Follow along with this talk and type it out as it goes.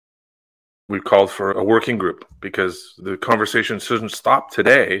we've called for a working group because the conversation shouldn't stop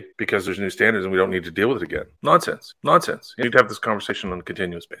today because there's new standards and we don't need to deal with it again. Nonsense. You need to have this conversation on a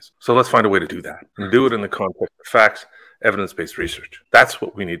continuous basis. So let's find a way to do that and do it in the context of facts, evidence-based research. That's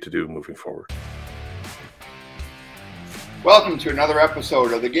what we need to do moving forward. Welcome to another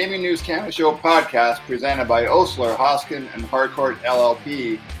episode of the Gaming News Canada Show podcast presented by Osler, Hoskin and Harcourt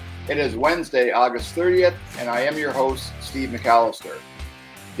LLP. It is Wednesday, August 30th, and I am your host, Steve McAllister.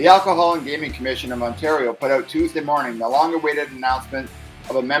 The Alcohol and Gaming Commission of Ontario put out Tuesday morning the long-awaited announcement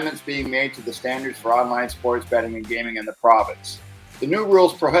of amendments being made to the standards for online sports betting and gaming in the province. The new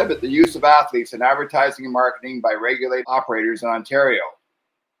rules prohibit the use of athletes in advertising and marketing by regulated operators in Ontario.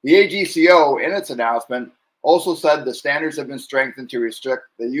 The AGCO, in its announcement, also said the standards have been strengthened to restrict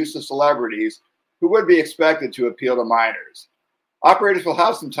the use of celebrities who would be expected to appeal to minors. Operators will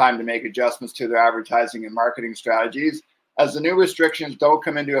have some time to make adjustments to their advertising and marketing strategies, as the new restrictions don't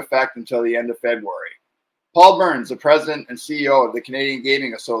come into effect until the end of February. Paul Burns, the president and CEO of the Canadian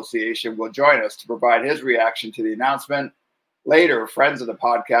Gaming Association, will join us to provide his reaction to the announcement. Later, friends of the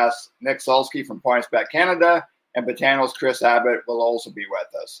podcast, Nick Sulsky from PointsBet Canada and Botano's Chris Abbott will also be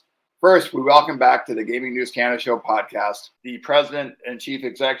with us. First, we welcome back to the Gaming News Canada Show podcast, the President and Chief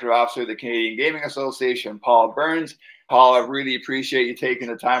Executive Officer of the Canadian Gaming Association, Paul Burns. Paul, I really appreciate you taking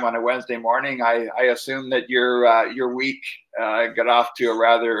the time on a Wednesday morning. I assume that your week got off to a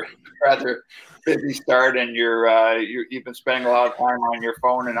rather busy start, and you've been spending a lot of time on your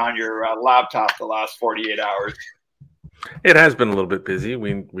phone and on your laptop the last 48 hours. It has been a little bit busy.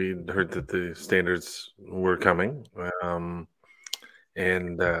 We heard that the standards were coming.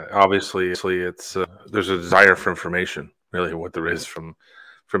 And obviously, it's there's a desire for information, really, what there is from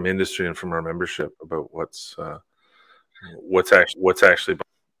industry and from our membership about what's actually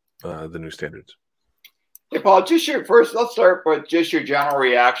the new standards. Hey, Paul, let's start with just your general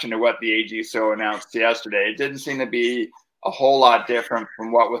reaction to what the AGCO announced yesterday. It didn't seem to be a whole lot different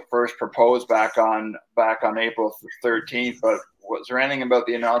from what was first proposed back on April 13th, but was there anything about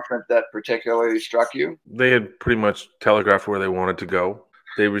the announcement that particularly struck you? They had pretty much telegraphed where they wanted to go.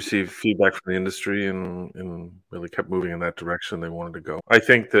 They received feedback from the industry and really kept moving in that direction they wanted to go. I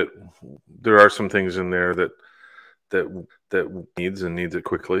think that there are some things in there that needs it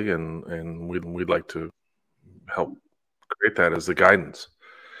quickly, and we'd like to help create that as the guidance.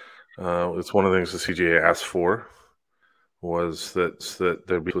 It's one of the things the CGA asked for was that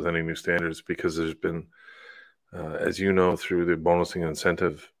there be any new standards, because there's been as you know, through the bonusing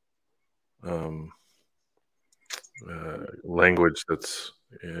incentive language that's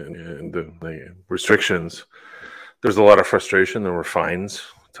in the restrictions, there's a lot of frustration. There were fines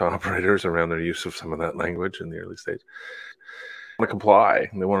to operators around their use of some of that language in the early stage. They want to comply,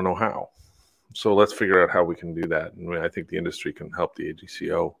 and they want to know how. So let's figure out how we can do that. And I think the industry can help the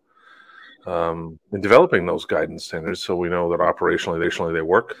AGCO in developing those guidance standards, so we know that operationally they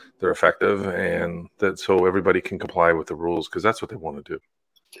work, they're effective, and that so everybody can comply with the rules, because that's what they want to do.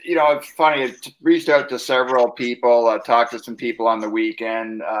 You know, it's funny. I reached out to several people, talked to some people on the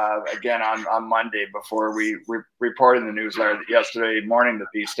weekend, again on Monday before we reported in the newsletter yesterday morning that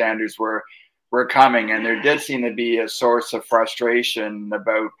these standards were coming, and there did seem to be a source of frustration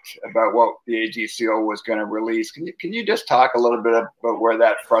about what the AGCO was going to release. Can you just talk a little bit about where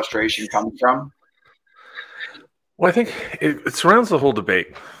that frustration comes from? Well, I think it surrounds the whole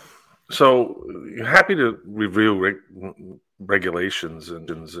debate. So you're happy to review regulations and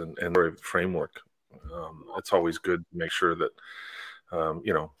the framework. It's always good to make sure that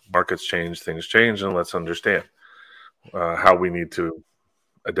markets change, things change, and let's understand how we need to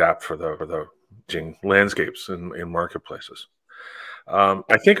adapt for the changing landscapes in marketplaces.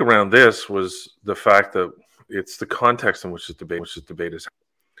 I think around this was the fact that it's the context in which the debate is.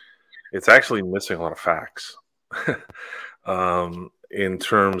 It's actually missing a lot of facts in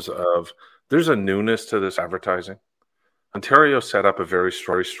terms of there's a newness to this advertising. Ontario set up a very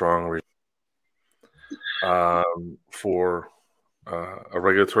strong regime for a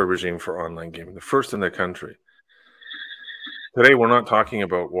regulatory regime for online gaming, the first in the country. Today, we're not talking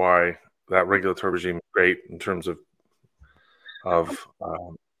about why that regulatory regime is great in terms of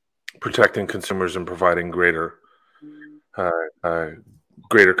protecting consumers and providing greater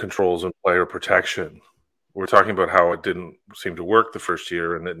controls and player protection. We're talking about how it didn't seem to work the first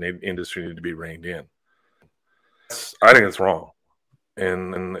year, and that the industry needed to be reined in. I think it's wrong,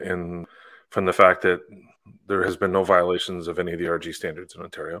 and from the fact that there has been no violations of any of the RG standards in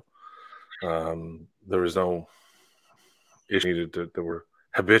Ontario, there was no issue that were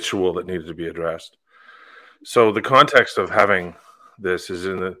habitual that needed to be addressed. So the context of having this is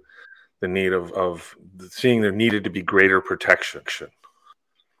in the need of seeing there needed to be greater protection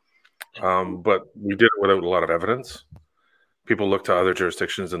But we did it without a lot of evidence. People look to other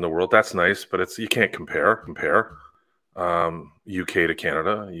jurisdictions in the world. That's nice, but you can't compare UK to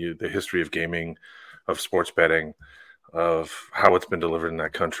Canada. The history of gaming, of sports betting, of how it's been delivered in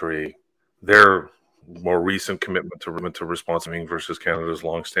that country, their more recent commitment to responsible gaming versus Canada's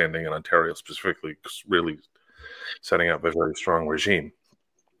longstanding, and Ontario specifically, really setting up a very strong regime.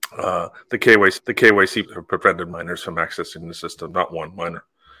 The KYC prevented minors from accessing the system. Not one minor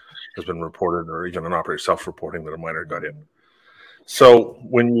has been reported, or even an operator self-reporting that a minor got in. So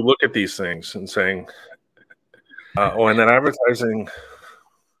when you look at these things and saying, and then advertising,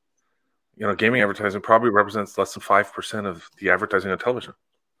 gaming advertising probably represents less than 5% of the advertising on television.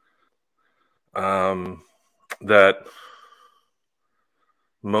 That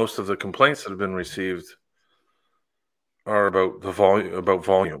most of the complaints that have been received are about the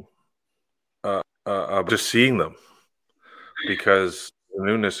volume, just seeing them, because the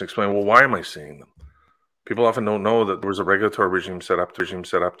newness explain, well, why am I seeing them? People often don't know that there was a regulatory regime set up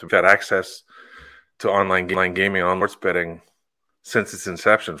to get access to online gaming, on sports betting since its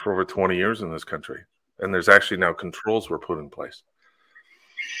inception for over 20 years in this country. And there's actually now controls were put in place.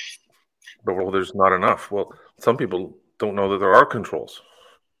 But there's not enough. Well, some people don't know that there are controls.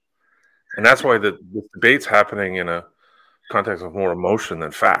 And that's why the debate's happening in a context of more emotion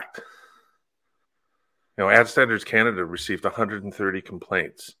than fact. Ad Standards Canada received 130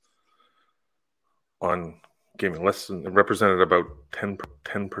 complaints on gaming. It represented about 10%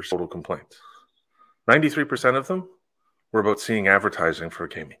 total complaints. 93% of them were about seeing advertising for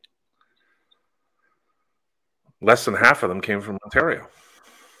gaming. Less than half of them came from Ontario.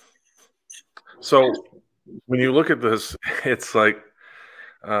 So when you look at this, it's like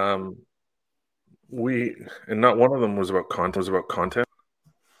and not one of them was about content.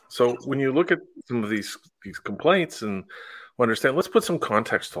 So when you look at some of these complaints and understand, let's put some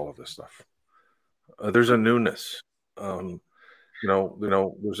context to all of this stuff. There's a newness. There's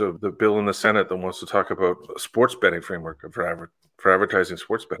the bill in the Senate that wants to talk about a sports betting framework for advertising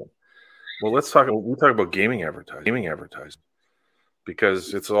sports betting. Well, we talk about gaming advertising,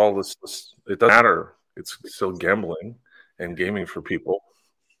 because it's all this. It doesn't matter. It's still gambling and gaming for people,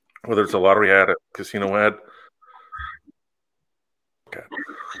 whether it's a lottery ad, a casino ad. Okay.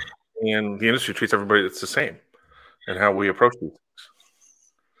 And the industry treats everybody it's the same, and how we approach these things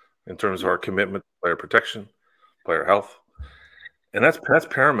in terms of our commitment to player protection, player health. And that's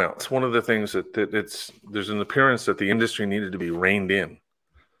paramount. It's one of the things that there's an appearance that the industry needed to be reined in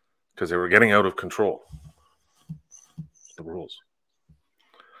because they were getting out of control. The rules.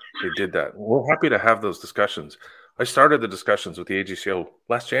 They did that. We're happy to have those discussions. I started the discussions with the AGCO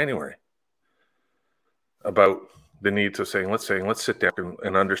last January about the need to let's sit down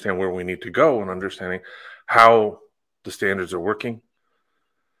and understand where we need to go, and understanding how the standards are working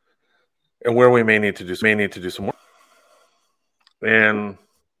and where we may need to do some work. And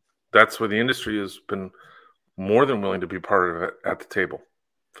that's where the industry has been more than willing to be part of it at the table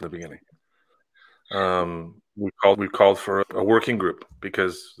from the beginning. We called for a working group,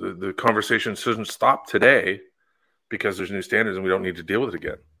 because the conversation shouldn't stop today because there's new standards and we don't need to deal with it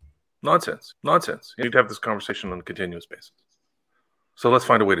again. Nonsense. You need to have this conversation on a continuous basis. So let's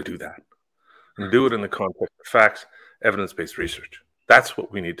find a way to do that, and do it in the context of facts, evidence-based research. That's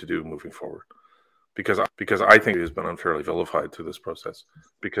what we need to do moving forward. Because I think it has been unfairly vilified through this process,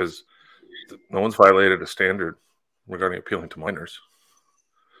 because no one's violated a standard regarding appealing to minors.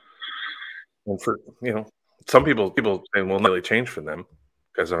 And for some people say, well, not really change for them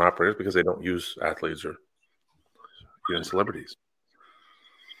as an operator because they don't use athletes or even celebrities.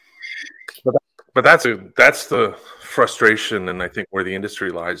 But that's the frustration, and I think where the industry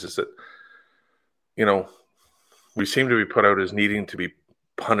lies is that we seem to be put out as needing to be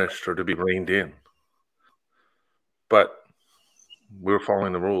punished or to be reined in. But we were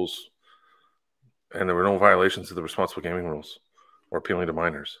following the rules, and there were no violations of the responsible gaming rules or appealing to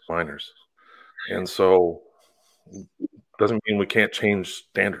minors. And so it doesn't mean we can't change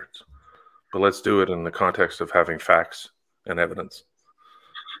standards, but let's do it in the context of having facts and evidence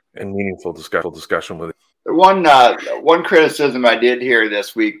and meaningful discussion with it. One criticism I did hear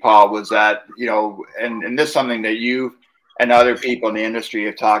this week, Paul, was that, and this is something that you and other people in the industry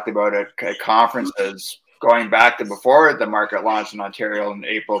have talked about at conferences going back to before the market launched in Ontario in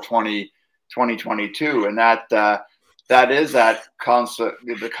April 2022, and that is the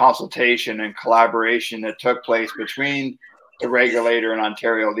consultation and collaboration that took place between the regulator in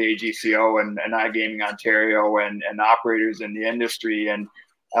Ontario, the AGCO, and iGaming Ontario, and operators in the industry. And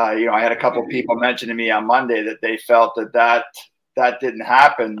I had a couple of people mention to me on Monday that they felt that didn't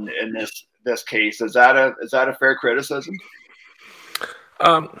happen in this case. Is that a fair criticism?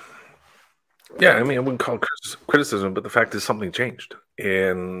 Yeah, I mean, I wouldn't call it criticism, but the fact is something changed,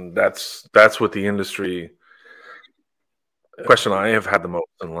 and that's what the industry. The question I have had the most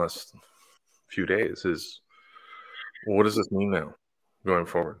in the last few days is, well, what does this mean now, going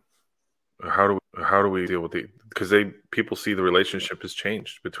forward? How do we deal with because people see the relationship has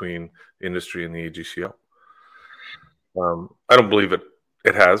changed between industry and the AGCO. I don't believe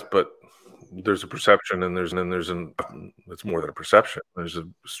it has, but there's a perception, and it's more than a perception. There's a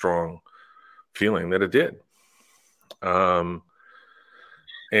strong feeling that it did. And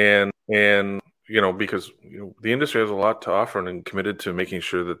because the industry has a lot to offer and committed to making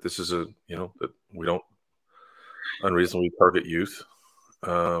sure that this is that we don't unreasonably target youth.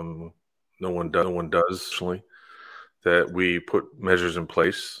 No one does actually. That we put measures in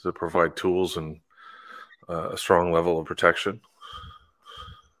place that provide tools and a strong level of protection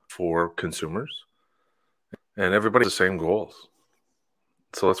for consumers, and everybody has the same goals.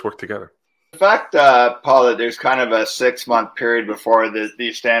 So let's work together. The fact, Paul, that there's kind of a 6-month period before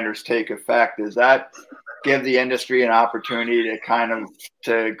these standards take effect, does that give the industry an opportunity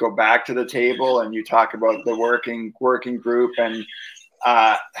to go back to the table? And you talk about the working group and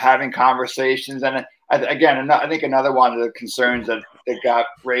having conversations. And again, I think another one of the concerns that got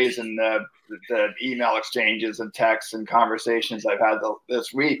raised in the email exchanges and texts and conversations I've had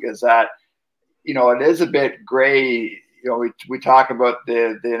this week is that, it is a bit gray. We talk about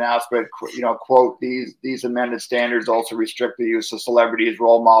the announcement, quote, these amended standards also restrict the use of celebrities,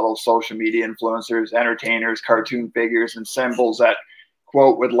 role models, social media influencers, entertainers, cartoon figures, and symbols that,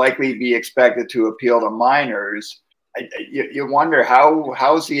 quote, would likely be expected to appeal to minors. You wonder how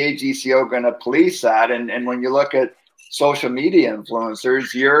is the AGCO going to police that? And when you look at social media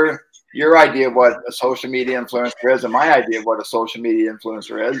influencers, your idea of what a social media influencer is and my idea of what a social media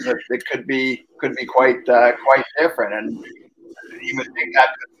influencer is, it could be quite different. And you would think that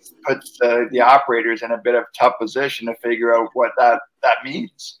puts the operators in a bit of a tough position to figure out what that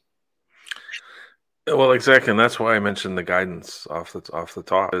means. Well, exactly, and that's why I mentioned the guidance off the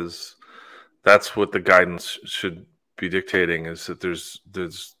top. Is that's what the guidance should be dictating, is that there's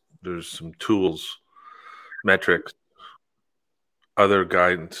some tools, metrics, other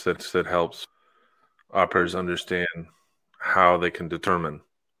guidance that helps operators understand how they can determine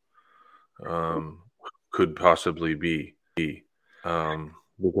could possibly be.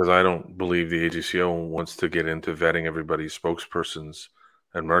 Because I don't believe the AGCO wants to get into vetting everybody's spokespersons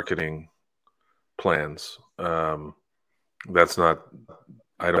and marketing plans. That's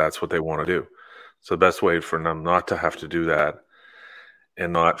what they want to do. So the best way for them not to have to do that,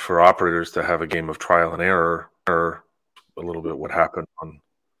 and not for operators to have a game of trial and error, or a little bit what happened on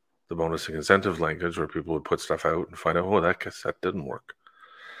the bonus and incentive language, where people would put stuff out and find out, that didn't work.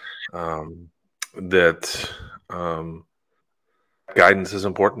 Guidance is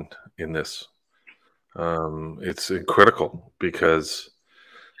important in this. It's critical because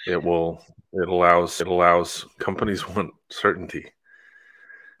it allows companies want certainty.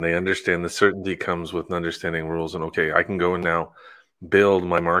 They understand the certainty comes with understanding rules, and okay, I can go and now build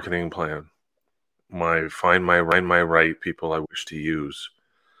my marketing plan, find my right people I wish to use.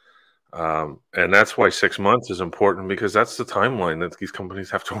 And that's why 6 months is important, because that's the timeline that these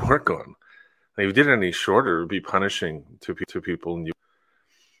companies have to work on. If you did it any shorter, it would be punishing to people. And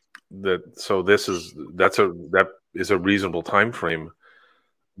that is a reasonable time frame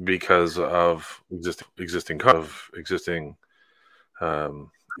because of existing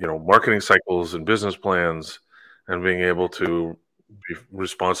marketing cycles and business plans, and being able to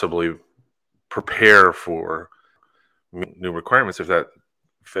responsibly prepare for new requirements if that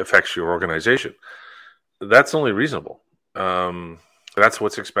affects your organization. That's only reasonable. That's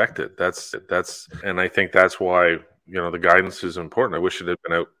what's expected. And I think that's why the guidance is important. I wish it had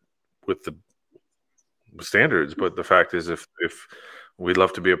been out with the standards, but the fact is, if we'd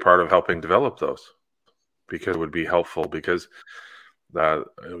love to be a part of helping develop those, because it would be helpful, because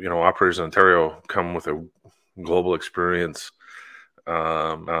operators in Ontario come with a global experience,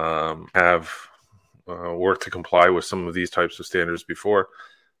 have worked to comply with some of these types of standards before,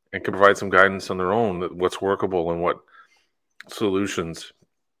 and can provide some guidance on their own, what's workable and what solutions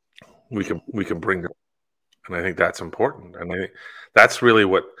we can bring. And I think that's important. And I think that's really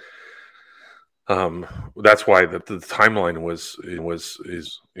what. That's why the timeline is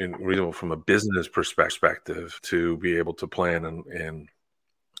reasonable from a business perspective, to be able to plan and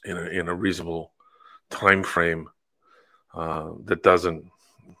in a reasonable time frame that doesn't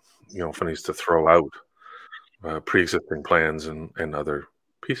needs to throw out pre-existing plans and other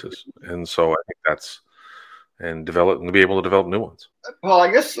pieces. And so I think that's be able to develop new ones. Paul, I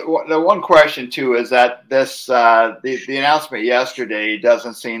guess the one question too is that this the announcement yesterday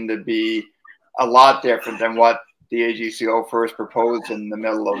doesn't seem to be a lot different than what the AGCO first proposed in the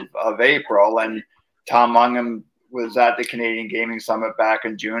middle of April. And Tom Mungham was at the Canadian Gaming Summit back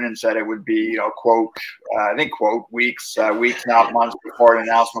in June and said it would be, quote, I think, quote, weeks, not months before an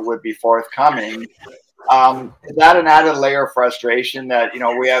announcement would be forthcoming. Is that an added layer of frustration that,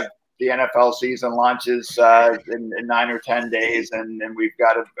 we have the NFL season launches in 9 or 10 days, and we've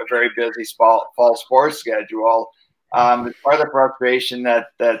got a very busy fall sports schedule? Part of the frustration that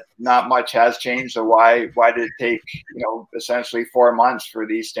not much has changed. So why did it take, essentially 4 months for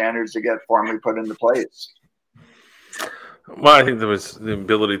these standards to get formally put into place? Well, I think there was the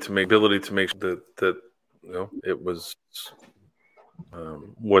ability to make sure that it was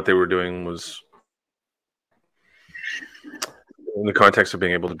what they were doing was in the context of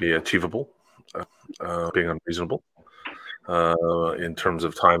being able to be achievable, being unreasonable in terms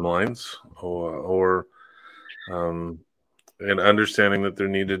of timelines, or and understanding that there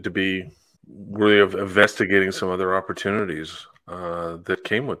needed to be really of investigating some other opportunities that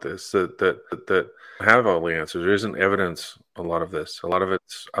came with this that have all the answers. There isn't evidence. A lot of it's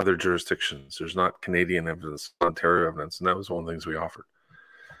other jurisdictions. There's not Canadian evidence, Ontario evidence, and that was one of the things we offered.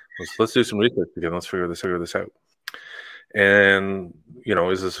 Let's do some research again. Let's figure this out. And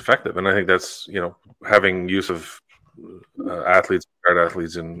is this effective? And I think that's having use of athletes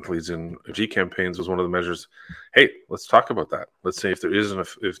in G campaigns was one of the measures. Hey, let's talk about that. Let's see if that is an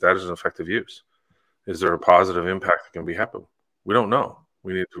effective use. Is there a positive impact that can be happened? We don't know.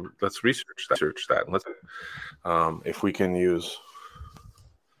 We need to let's research that. And let's if we can use,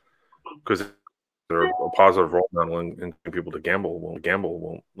 because they're a positive role model in people to gamble.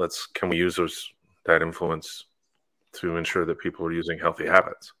 Can we use that influence to ensure that people are using healthy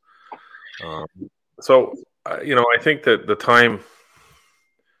habits? I think that the time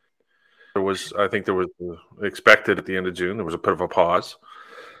there was expected at the end of June. There was a bit of a pause,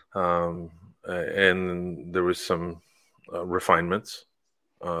 and there was some refinements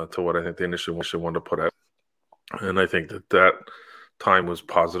to what I think they initially wanted to put out, and I think that time was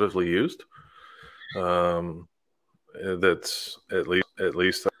positively used. That's at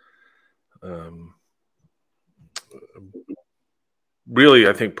least. Really,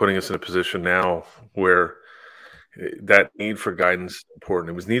 I think putting us in a position now where that need for guidance is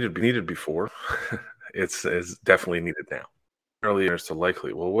important. It was needed before. It's definitely needed now. Earlier, it's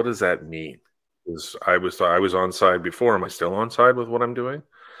likely. Well, what does that mean? Because I was on side before. Am I still on side with what I'm doing?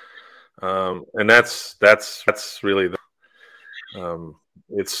 And that's really the.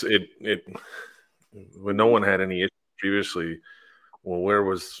 When no one had any issues previously. Well, where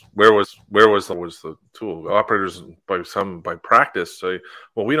was the tool? Operators by practice say,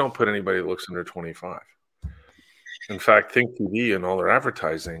 well, we don't put anybody that looks under 25. In fact, Think TV and all their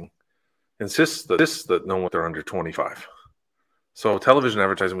advertising insists that no one they're under 25. So television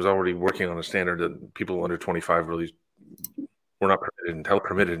advertising was already working on a standard that people under 25 really were not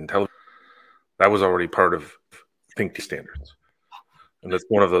permitted in television. That was already part of Think TV standards. And that's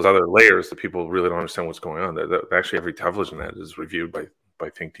one of those other layers that people really don't understand what's going on. That actually every television ad is reviewed by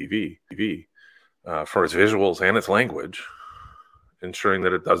Think TV for its visuals and its language, ensuring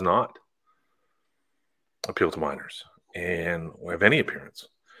that it does not appeal to minors and have any appearance.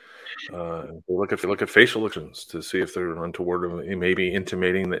 They look at facial expressions to see if they're untoward, maybe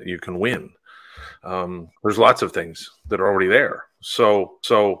intimating that you can win. There's lots of things that are already there. So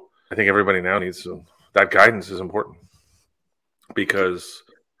I think everybody now needs that guidance is important. Because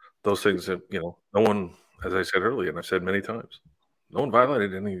those things that, no one, as I said earlier, and I've said many times, no one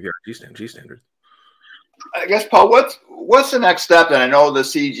violated any of the G standards. I guess, Paul, what's the next step? And I know the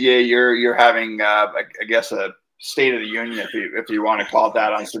CGA, you're having, I guess, a State of the Union, if you want to call it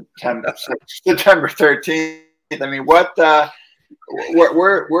that, on September 13th. I mean, where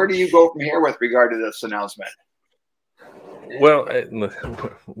do you go from here with regard to this announcement? Well,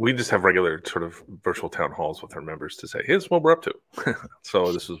 we just have regular sort of virtual town halls with our members to say, here's what we're up to.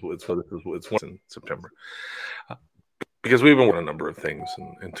 So it's once in September. Because we've been working on a number of things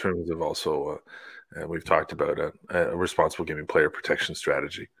in terms of also, we've talked about a responsible gaming player protection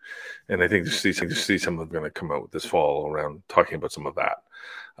strategy. And I think to see some of them going to come out this fall around talking about some of that.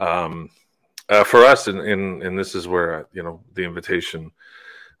 For us, and this is where, the invitation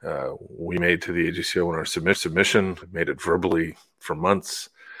we made to the AGCO in our submission, made it verbally for months.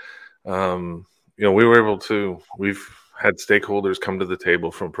 We were able to, we've had stakeholders come to the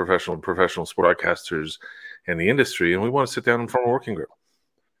table from professional sport broadcasters and the industry, and we want to sit down and form a working group.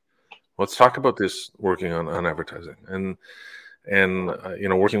 Let's talk about this working on advertising and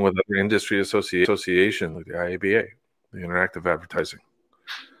working with other industry association like the IABA, the Interactive Advertising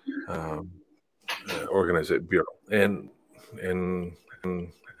Organization Bureau, and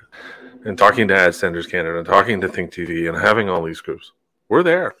and talking to Ad Standards Canada, and talking to Think TV, and having all these groups. We're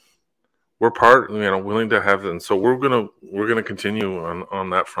there. We're willing to have them. So we're gonna continue on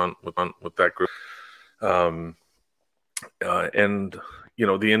that front with that group. And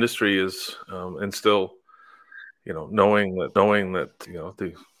the industry is and still knowing that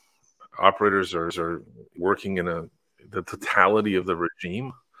the operators are working in the totality of the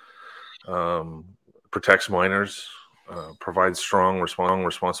regime, protects minors, provides strong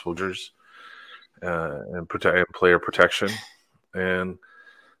responsible jurors, and player protection, and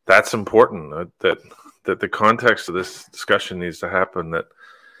that's important. That the context of this discussion needs to happen. That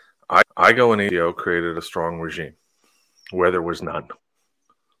AGCO and AGCO created a strong regime where there was none.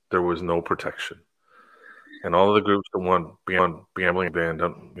 There was no protection. And all of the groups that want gambling ban,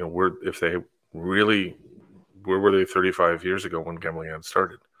 where were they 35 years ago when gambling ban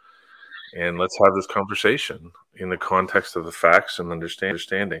started? And let's have this conversation in the context of the facts and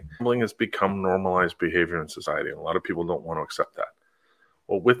understanding. Gambling has become normalized behavior in society, and a lot of people don't want to accept that.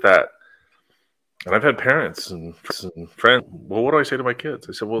 Well, with that, and I've had parents and friends, well, what do I say to my kids?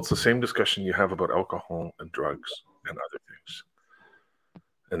 I said, well, it's the same discussion you have about alcohol and drugs and other things.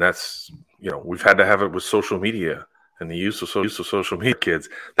 And that's, we've had to have it with social media and the use of social media. Kids,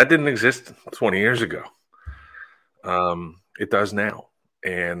 that didn't exist 20 years ago. It does now.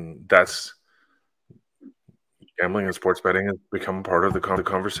 And that's, gambling and sports betting has become part of the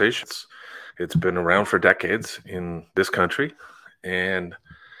conversations. It's been around for decades in this country. And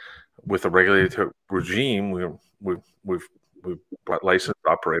with a regulatory regime, we've got licensed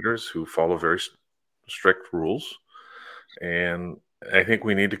operators who follow very strict rules. And I think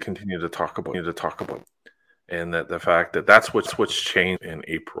we need to continue to talk about and that the fact that that's what's changed in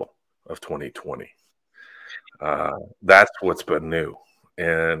April of 2020. That's what's been new.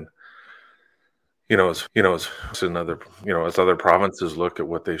 And as other provinces look at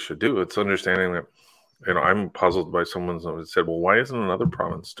what they should do, it's understanding that I'm puzzled by someone that said, well, why isn't another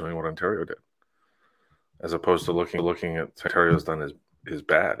province doing what Ontario did? As opposed to looking at Ontario's done is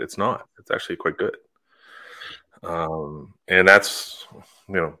bad. It's not. It's actually quite good. And that's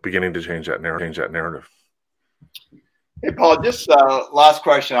beginning to change that narrative. Hey, Paul, just last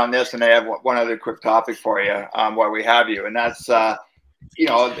question on this, and I have one other quick topic for you while we have you, and that's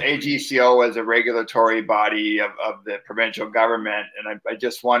AGCO as a regulatory body of the provincial government, and I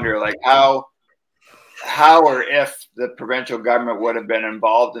just wonder, like, how or if the provincial government would have been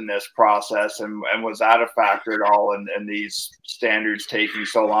involved in this process, and was that a factor at all in these standards taking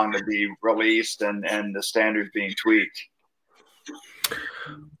so long to be released and the standards being tweaked?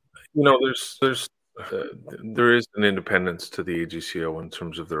 There is an independence to the AGCO in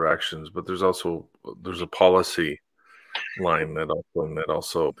terms of their actions, but there's a policy line that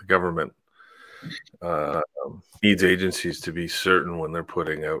also the government needs agencies to be certain when they're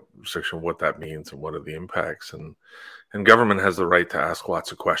putting out restriction what that means and what are the impacts, and government has the right to ask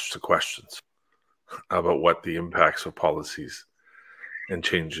lots of questions about what the impacts of policies and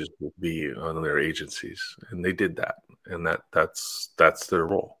changes will be on their agencies, and they did that, and that's their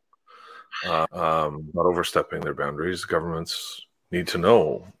role. Not overstepping their boundaries. Governments need to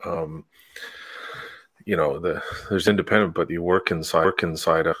know there's independent, but you work inside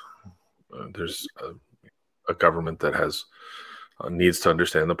there's a government that has needs to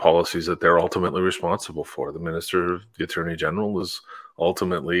understand the policies that they're ultimately responsible for. The Minister, the Attorney General is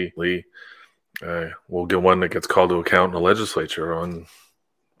ultimately will get one that gets called to account in the legislature on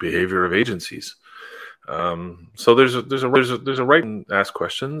behavior of agencies. So there's a right to ask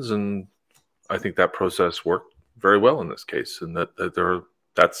questions, and I think that process worked very well in this case, and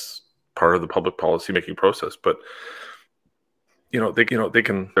that's part of the public policy making process. But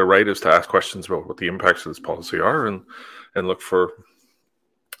their right is to ask questions about what the impacts of this policy are, and look for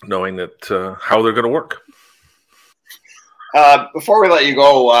knowing that how they're going to work. Before we let you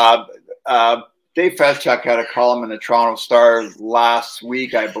go, Dave Feschuk had a column in the Toronto Star last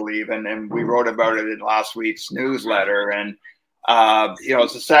week, I believe, and we wrote about it in last week's newsletter. And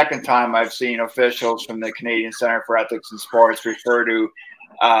it's the second time I've seen officials from the Canadian Centre for Ethics in Sports refer to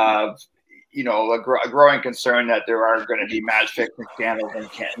a growing concern that there are going to be match fixing scandals in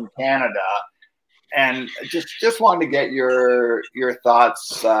Canada, and just wanted to get your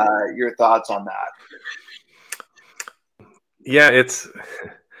thoughts on that. Yeah, it's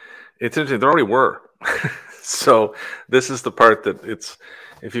interesting. There already were. So this is the part that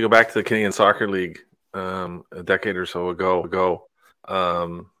if you go back to the Canadian Soccer League a decade or so ago,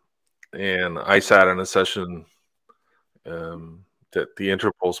 and I sat in a session that the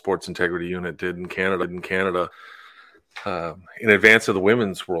Interpol Sports Integrity Unit did in Canada in advance of the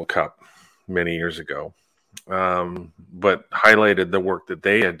Women's World Cup many years ago. but highlighted the work that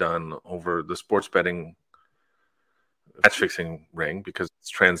they had done over the sports betting match fixing ring, because it's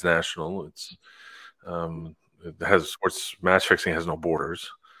transnational. It has sports match fixing has no borders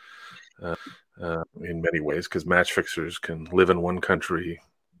in many ways, because match fixers can live in one country,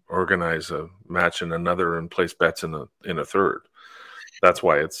 organize a match in another, and place bets in a third. That's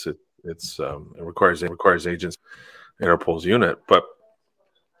why it requires agents, Interpol's unit. But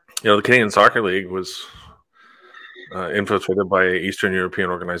the Canadian Soccer League was infiltrated by Eastern European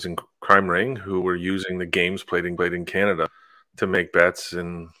organizing crime ring, who were using the games played in Canada to make bets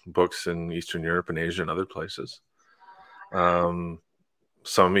in books in Eastern Europe and Asia and other places.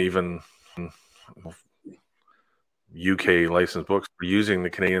 Some even UK licensed books were using the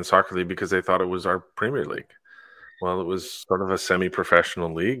Canadian Soccer League because they thought it was our Premier League. Well, it was sort of a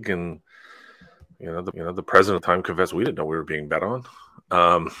semi-professional league, and the president at the time confessed we didn't know we were being bet on.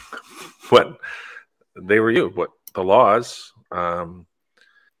 But they were what the laws. There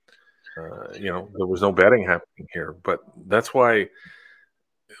was no betting happening here, but that's why.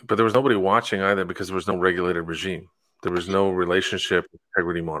 But there was nobody watching either, because there was no regulated regime. There was no relationship with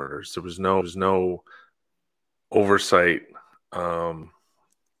integrity monitors. There was no oversight, and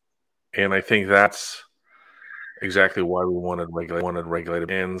I think that's exactly why we wanted regulated.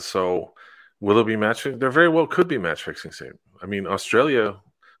 And so, will it be match fixing? There very well could be match fixing. I mean, Australia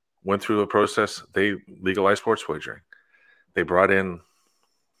went through a process. They legalized sports wagering. They brought in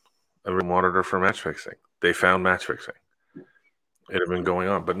a monitor for match fixing. They found match fixing. It had been going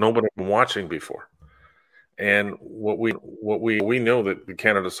on, but nobody had been watching before. And what we know that the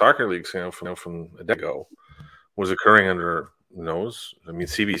Canada Soccer League, from a decade ago, was occurring under our nose. I mean,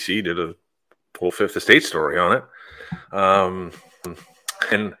 CBC did a whole Fifth Estate story on it.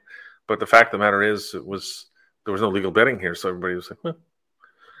 But the fact of the matter is, there was no legal betting here, so everybody was like, huh.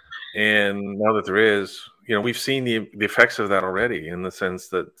 And now that there is, we've seen the effects of that already, in the sense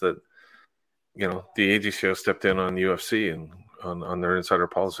that the AGCO stepped in on the UFC and on their insider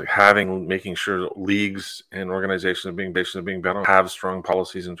policy, making sure leagues and organizations are being bet on have strong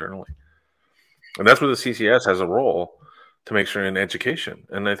policies internally. And that's where the CCS has a role to make sure in education.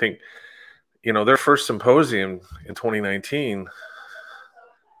 And I think, their first symposium in 2019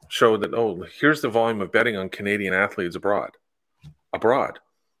 showed that, here's the volume of betting on Canadian athletes abroad.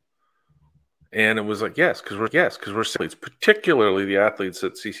 And it was like, because we're athletes, particularly the athletes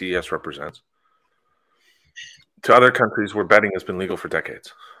that CCS represents, to other countries where betting has been legal for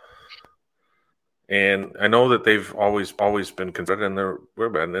decades. And I know that they've always been considered, and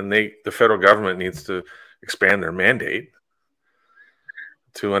the federal government needs to expand their mandate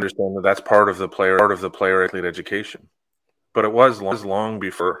to understand that that's part of the player athlete education. But it was long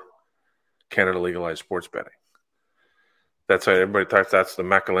before Canada legalized sports betting. That's why everybody thought that's the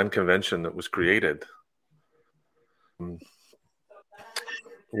Macallan Convention that was created.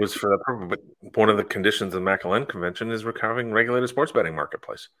 Was for that purpose. But one of the conditions of the Macallan Convention is having regulated sports betting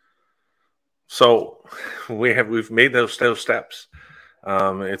marketplace. So we've made those steps.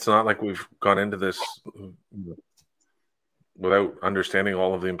 It's not like we've gone into this without understanding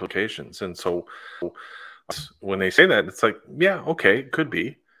all of the implications. And so when they say that, it's like, yeah, okay, it could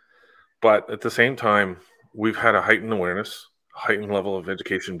be. But at the same time, we've had a heightened awareness, heightened level of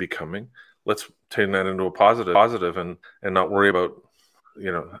education becoming. Let's turn that into a positive and not worry about,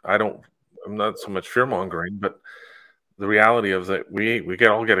 I'm not so much fear mongering, but the reality of that we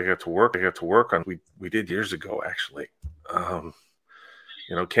all got to get to work on. We did years ago, actually.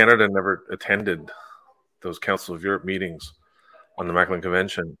 Canada never attended those Council of Europe meetings on the Macallan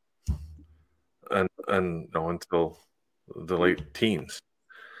Convention until the late teens,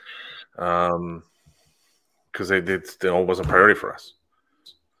 because it all wasn't a priority for us.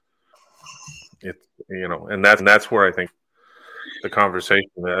 And that's where I think the conversation.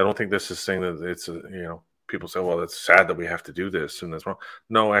 I don't think this is saying that it's people say, well, it's sad that we have to do this and that's wrong.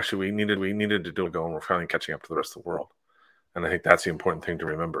 No, actually, we needed to do it, and we're finally catching up to the rest of the world. And I think that's the important thing to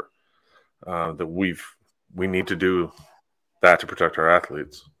remember, that we need to do that to protect our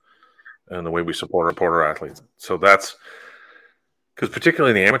athletes and the way we support our athletes. So that's because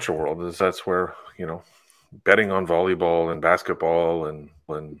particularly in the amateur world, that's where, betting on volleyball and basketball and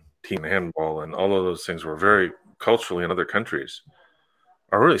team handball and all of those things were very culturally in other countries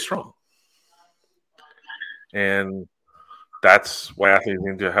are really strong. And that's why athletes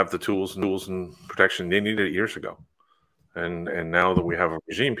need to have the tools and protection they needed years ago. And now that we have a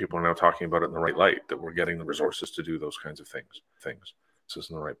regime, people are now talking about it in the right light, that we're getting the resources to do those kinds of things. This is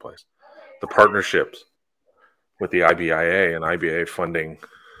in the right place. The partnerships with the IBIA and IBA funding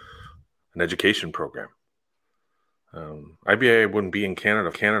an education program. IBA wouldn't be in Canada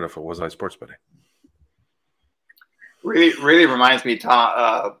if it wasn't sports betting. Really reminds me,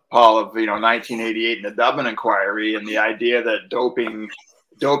 Paul, of 1988 and the Dublin inquiry, and the idea that doping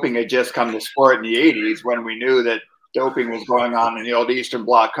had just come to sport in the 80s, when we knew that doping was going on in the old Eastern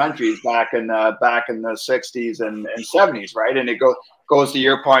Bloc countries back in the 60s and 70s, right? And it goes to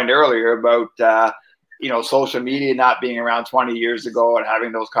your point earlier about social media not being around 20 years ago, and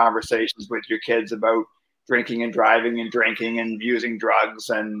having those conversations with your kids about drinking and driving and drinking and using drugs,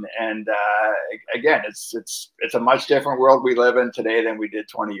 and again, it's a much different world we live in today than we did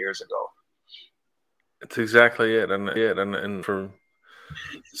 20 years ago. It's exactly it, and for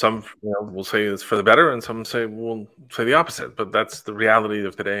some, we'll say it's for the better, and some we'll say the opposite. But that's the reality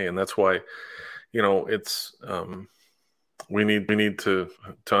of today, and that's why it's we need to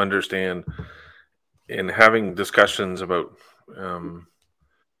understand, in having discussions about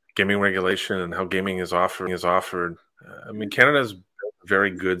gaming regulation and how gaming is offered. I mean, Canada's built a very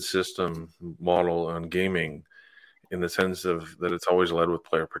good system model on gaming, in the sense of that it's always led with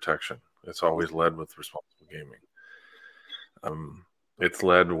player protection. It's always led with responsible gaming. It's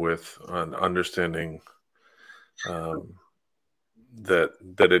led with an understanding that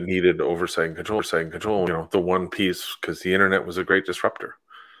it needed oversight and control. The one piece, because the internet was a great disruptor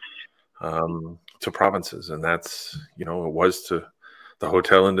to provinces, and that's it was to the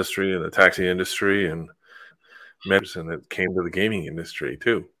hotel industry and the taxi industry and it came to the gaming industry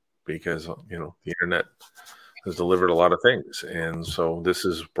too, because the internet has delivered a lot of things, and so this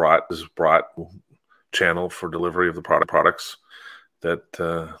is brought channel for delivery of the products that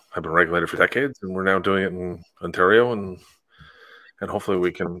have been regulated for decades, and we're now doing it in Ontario, and hopefully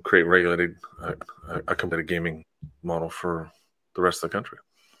we can create regulated a competitive gaming model for the rest of the country.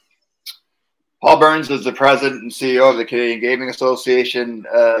 Paul Burns is the president and CEO of the Canadian Gaming Association.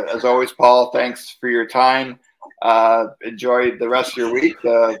 As always, Paul, thanks for your time. Enjoy the rest of your week,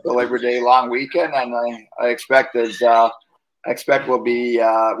 the Labor Day long weekend, and I expect we'll be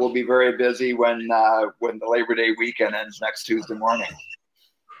very busy when the Labor Day weekend ends next Tuesday morning.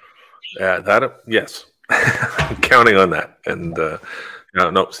 Yes, I'm counting on that. And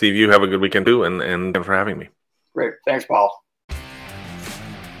no, Steve, you have a good weekend too, and thanks for having me. Great, thanks, Paul.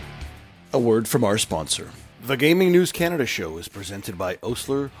 A word from our sponsor. The Gaming News Canada show is presented by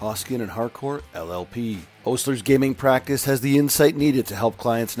Osler, Hoskin & Harcourt, LLP. Osler's gaming practice has the insight needed to help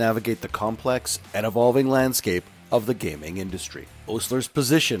clients navigate the complex and evolving landscape of the gaming industry. Osler's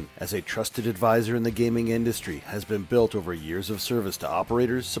position as a trusted advisor in the gaming industry has been built over years of service to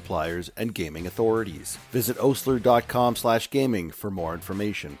operators, suppliers, and gaming authorities. Visit osler.com/gaming for more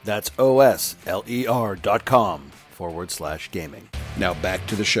information. That's osler.com/gaming. Now back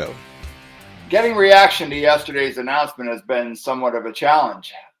to the show. Getting reaction to yesterday's announcement has been somewhat of a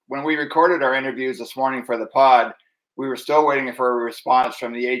challenge. When we recorded our interviews this morning for the pod, we were still waiting for a response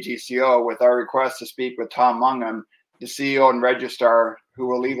from the AGCO with our request to speak with Tom Mungham, the CEO and registrar, who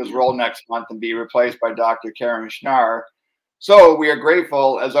will leave his role next month and be replaced by Dr. Karen Schnarr. So we are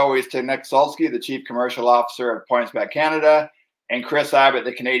grateful, as always, to Nick Sulsky, the Chief Commercial Officer of PointsBet Canada, and Chris Abbott,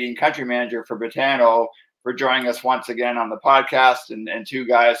 the Canadian Country Manager for Betano, for joining us once again on the podcast, and two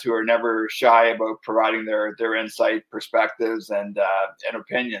guys who are never shy about providing their insight, perspectives, and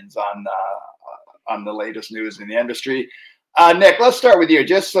opinions on the latest news in the industry. Nick, let's start with you.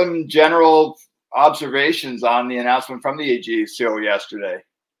 Just some general observations on the announcement from the AGCO yesterday.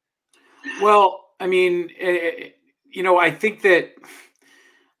 Well, I mean, I think that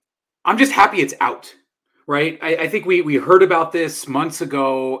I'm just happy it's out, right? I think we heard about this months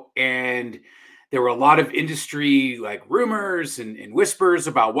ago, and there were a lot of industry rumors and whispers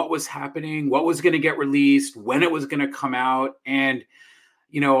about what was happening, what was going to get released, when it was going to come out. And,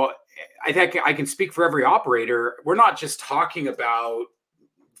 I think I can speak for every operator. We're not just talking about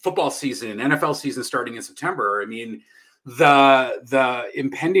football season, NFL season starting in September. I mean, the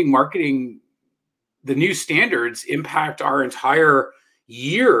impending marketing, the new standards impact our entire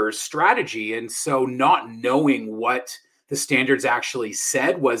year's strategy. And so not knowing what the standards actually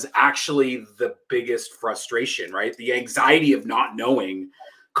said was actually the biggest frustration, right? The anxiety of not knowing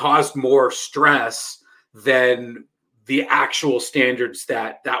caused more stress than the actual standards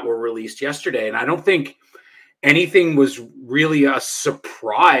that were released yesterday. And I don't think anything was really a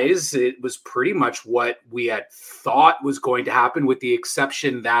surprise. It was pretty much what we had thought was going to happen, with the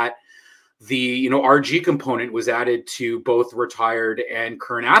exception that the RG component was added to both retired and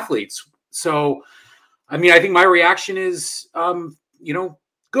current athletes. So, I mean, I think my reaction is,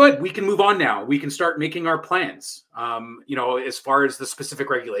 good. We can move on now. We can start making our plans. As far as the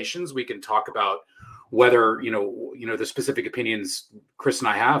specific regulations, we can talk about whether, the specific opinions Chris and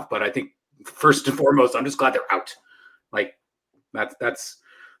I have. But I think first and foremost, I'm just glad they're out. That's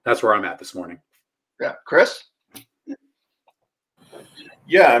where I'm at this morning. Yeah. Chris?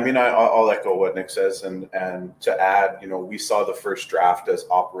 Yeah, I mean, I'll echo what Nick says, and to add, we saw the first draft as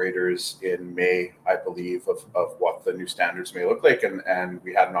operators in May, I believe, of what the new standards may look like, and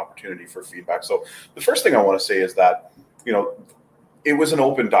we had an opportunity for feedback. So the first thing I want to say is that, it was an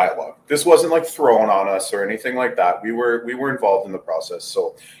open dialogue. This wasn't like thrown on us or anything like that. We were involved in the process.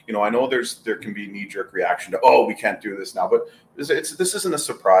 So, I know there can be knee-jerk reaction to, oh, we can't do this now, but this isn't a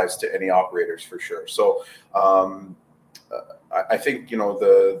surprise to any operators for sure. So, I think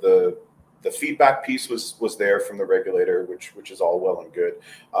the feedback piece was there from the regulator, which is all well and good.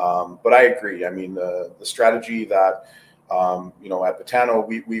 But I agree. I mean, the strategy that at Botano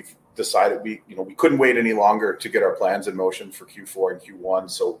we've decided we couldn't wait any longer to get our plans in motion for Q4 and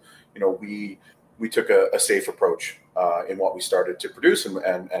Q1. So we took a safe approach in what we started to produce,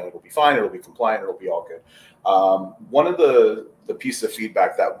 and it'll be fine. It'll be compliant. It'll be all good. One of the pieces of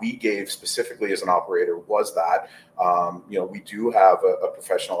feedback that we gave specifically as an operator was that we do have a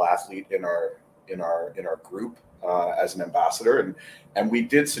professional athlete in our group as an ambassador, and we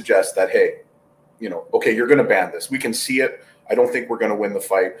did suggest that, hey, okay, you're going to ban this. We can see it. I don't think we're going to win the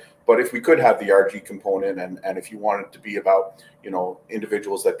fight, but if we could have the RG component, and if you want it to be about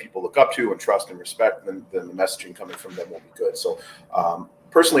individuals that people look up to and trust and respect, then the messaging coming from them will be good. So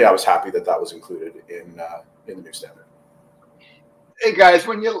personally, I was happy that was included in the new standard. Hey guys,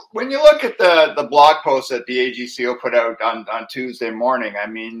 when you look at the blog post that the AGCO put out on Tuesday morning, I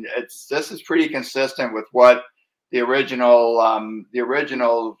mean, this is pretty consistent with what the original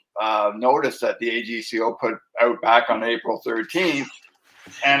notice that the AGCO put out back on April 13th.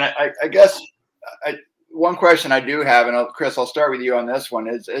 And I guess one question I do have, and Chris, I'll start with you on this one,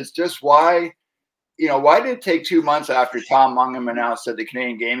 is just why did it take 2 months after Tom Mungham announced at the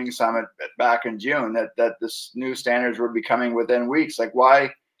Canadian Gaming Summit back in June that this new standards would be coming within weeks? Like,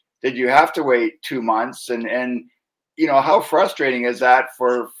 why did you have to wait 2 months? And how frustrating is that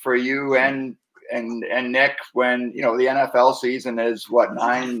for you and Nick when the NFL season is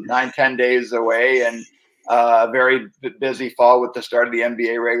 9-10 days away, and a very busy fall with the start of the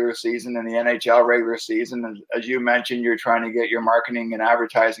NBA regular season and the NHL regular season. And as you mentioned, you're trying to get your marketing and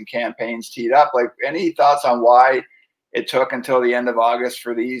advertising campaigns teed up. Like, any thoughts on why it took until the end of August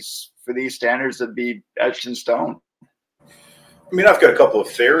for these standards to be etched in stone? I mean, I've got a couple of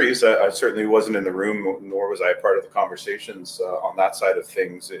theories. I certainly wasn't in the room, nor was I a part of the conversations on that side of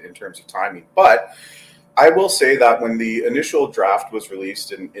things in terms of timing. But I will say that when the initial draft was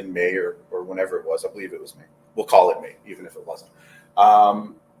released in May or whenever it was, I believe it was May. We'll call it May, even if it wasn't.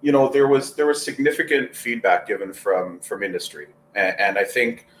 There was significant feedback given from industry, and I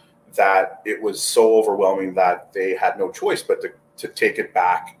think that it was so overwhelming that they had no choice but to take it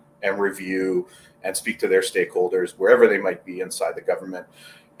back and review and speak to their stakeholders wherever they might be inside the government,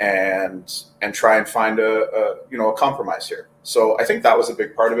 and try and find a compromise here. So I think that was a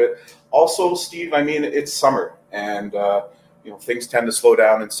big part of it. Also, Steve, I mean, it's summer, and things tend to slow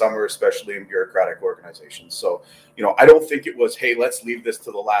down in summer, especially in bureaucratic organizations. So I don't think it was, hey, let's leave this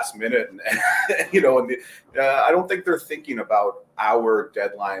to the last minute, and I don't think they're thinking about our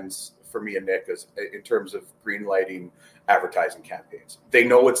deadlines for me and Nick in terms of green lighting advertising campaigns. They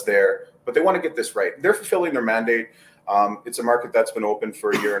know it's there, but they want to get this right. They're fulfilling their mandate. It's a market that's been open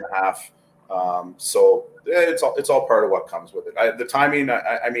for a year and a half. So it's all part of what comes with it. The timing,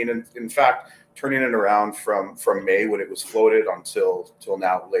 I mean, in fact, turning it around from May when it was floated until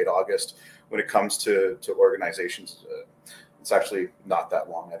now, late August, when it comes to organizations, it's actually not that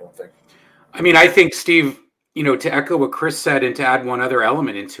long, I don't think. I mean, I think, Steve, to echo what Chris said and to add one other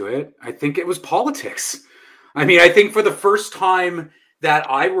element into it, I think it was politics. I mean, I think for the first time that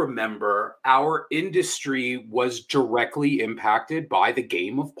I remember, our industry was directly impacted by the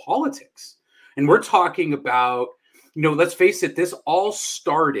game of politics. And we're talking about, let's face it, this all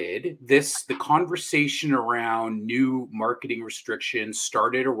started, the conversation around new marketing restrictions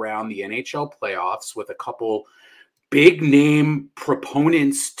started around the NHL playoffs with a couple big name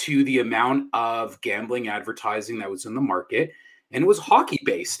proponents to the amount of gambling advertising that was in the market, and it was hockey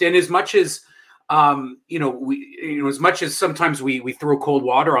based. And as much as as much as sometimes we throw cold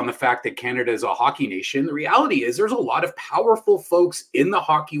water on the fact that Canada is a hockey nation, the reality is there's a lot of powerful folks in the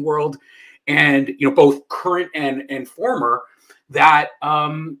hockey world, and both current and former, that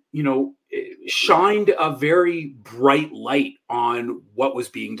shined a very bright light on what was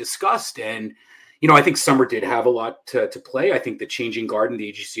being discussed. And I think summer did have a lot to play. I think the changing guard in the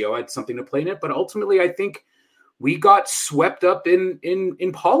AGCO had something to play in it, but ultimately I think we got swept up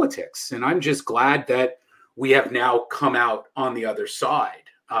in politics, and I'm just glad that we have now come out on the other side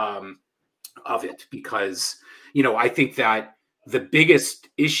of it, because I think that the biggest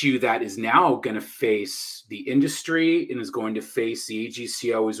issue that is now going to face the industry and is going to face the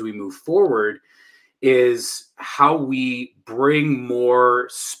AGCO as we move forward is how we bring more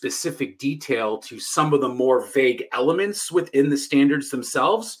specific detail to some of the more vague elements within the standards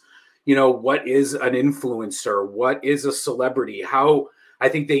themselves. You know, what is an influencer? What is a celebrity? How, I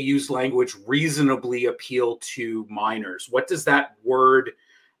think they use language reasonably appeal to minors. What does that word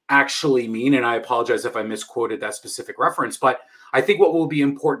actually mean? And I apologize if I misquoted that specific reference, but I think what will be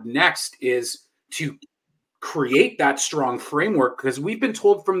important next is to create that strong framework, because we've been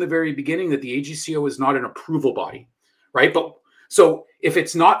told from the very beginning that the AGCO is not an approval body, right? But so if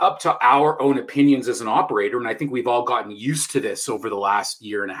it's not up to our own opinions as an operator, and I think we've all gotten used to this over the last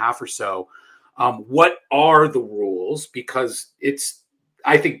year and a half or so, what are the rules? Because it's,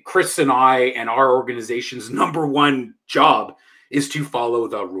 I think Chris and I and our organization's number one job is to follow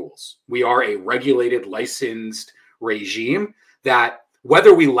the rules. We are a regulated, licensed regime that,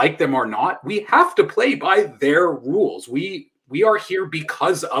 whether we like them or not, we have to play by their rules. We are here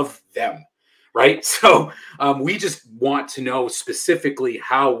because of them, right? So we just want to know specifically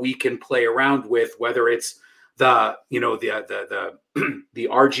how we can play around with, whether it's the, you know, the the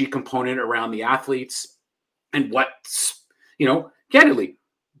RG component around the athletes, and what's, you know, candidly,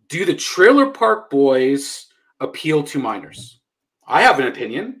 do the trailer park boys appeal to minors? I have an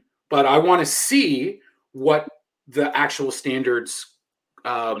opinion, but I want to see what the actual standards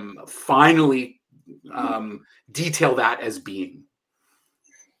finally detail that as being.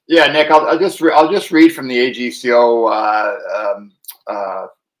 Yeah, Nick, I'll just read from the AGCO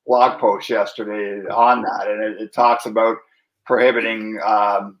blog post yesterday on that, and it talks about prohibiting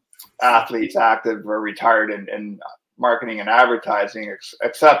athletes, active or retired, in marketing and advertising,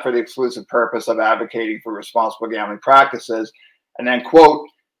 except for the exclusive purpose of advocating for responsible gambling practices. And then, quote,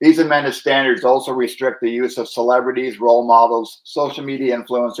 these amended standards also restrict the use of celebrities, role models, social media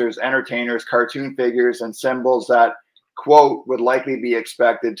influencers, entertainers, cartoon figures, and symbols that, quote, would likely be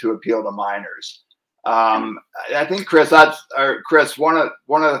expected to appeal to minors. I think, Chris, one of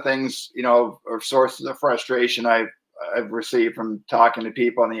the things, you know, or sources of frustration I've received from talking to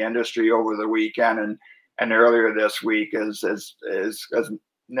people in the industry over the weekend and earlier this week is as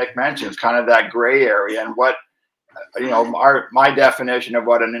Nick mentions, kind of that gray area, and what, you know, my definition of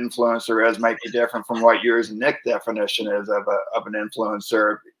what an influencer is might be different from what yours and Nick's definition is of an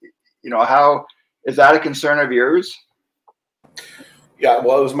influencer. You know, how is that a concern of yours? Yeah,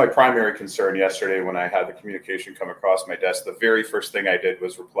 well, it was my primary concern yesterday when I had the communication come across my desk. The very first thing I did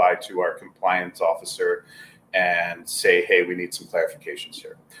was reply to our compliance officer and say, hey, we need some clarifications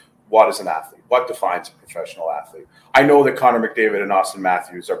here. What is an athlete? What defines a professional athlete? I know that Connor McDavid and Austin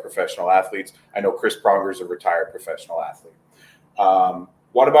Matthews are professional athletes. I know Chris Pronger is a retired professional athlete.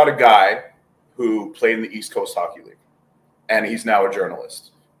 What about a guy who played in the East Coast Hockey League and he's now a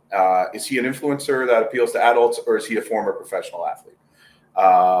journalist? Is he an influencer that appeals to adults, or is he a former professional athlete?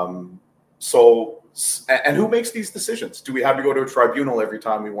 And who makes these decisions? Do we have to go to a tribunal every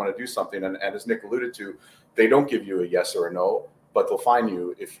time we want to do something? And as Nick alluded to, they don't give you a yes or a no, but they'll fine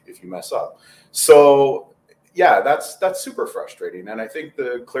you if you mess up. So yeah, that's super frustrating. And I think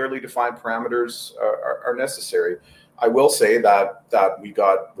the clearly defined parameters are necessary. I will say that we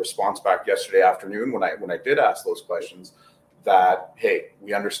got response back yesterday afternoon when I did ask those questions that, hey,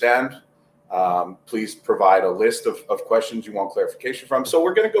 we understand. Please provide a list of questions you want clarification from. So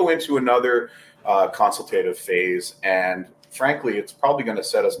we're going to go into another consultative phase. And frankly, it's probably going to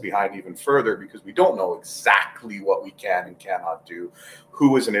set us behind even further because we don't know exactly what we can and cannot do.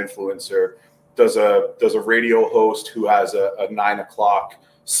 Who is an influencer? Does a radio host who has a 9:00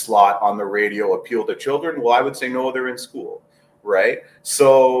 slot on the radio appeal to children? Well, I would say no, they're in school, right?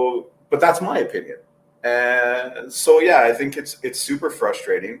 So, but that's my opinion. And so, yeah, I think it's super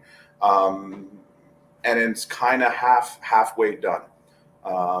frustrating. And it's kind of halfway done.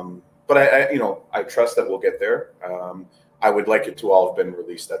 But I trust that we'll get there. I would like it to all have been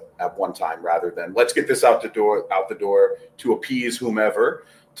released at one time rather than let's get this out the door to appease whomever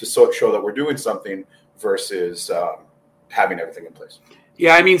to show that we're doing something versus having everything in place.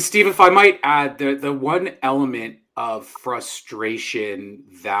 Yeah, I mean, Steve, if I might add, the one element of frustration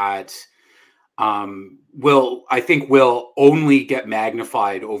that will only get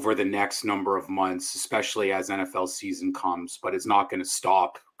magnified over the next number of months, especially as NFL season comes, but it's not going to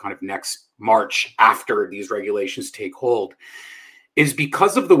stop kind of next March after these regulations take hold, is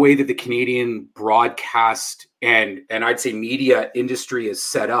because of the way that the Canadian broadcast and I'd say media industry is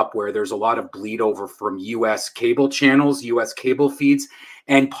set up, where there's a lot of bleed over from US cable channels, US cable feeds,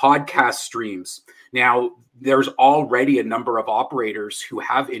 and podcast streams. Now, there's already a number of operators who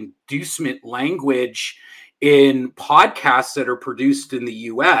have inducement language in podcasts that are produced in the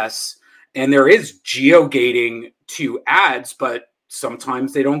US, and there is geo-gating to ads, but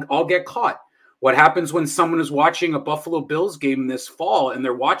sometimes they don't all get caught. What happens when someone is watching a Buffalo Bills game this fall and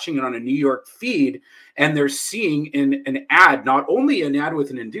they're watching it on a New York feed and they're seeing an ad, not only an ad with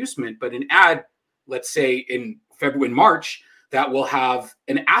an inducement, but an ad, let's say in February and March, that will have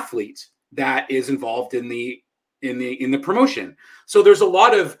an athlete that is involved in the promotion. So there's a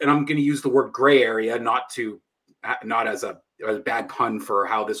lot of, and I'm going to use the word gray area, not as a bad pun for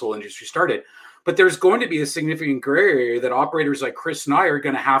how this whole industry started, but there's going to be a significant gray area that operators like Chris and I are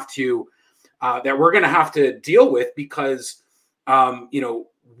going to have to, that we're going to have to deal with because,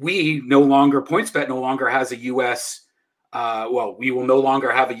 we no longer, PointsBet no longer has a U.S. We will no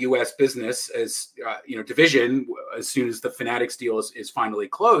longer have a U.S. business as division as soon as the Fanatics deal is finally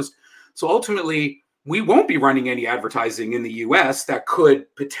closed. So ultimately, we won't be running any advertising in the U.S. that could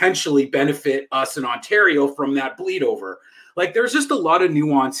potentially benefit us in Ontario from that bleed over. Like, there's just a lot of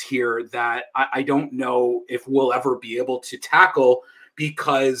nuance here that I don't know if we'll ever be able to tackle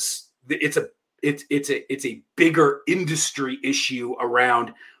because it's a bigger industry issue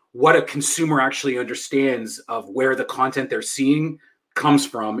around what a consumer actually understands of where the content they're seeing comes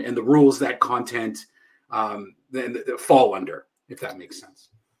from and the rules that content fall under, if that makes sense.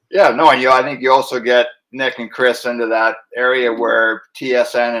 Yeah, no, and I think you also get Nick and Chris into that area where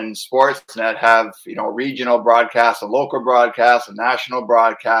TSN and Sportsnet have, regional broadcasts, and local broadcasts, and national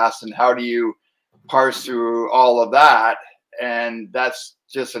broadcasts, and how do you parse through all of that? And that's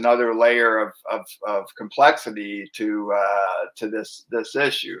just another layer of complexity to this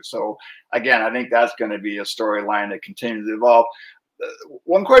issue. So again, I think that's going to be a storyline that continues to evolve.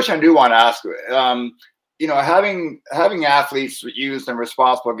 One question I do want to ask, having athletes used in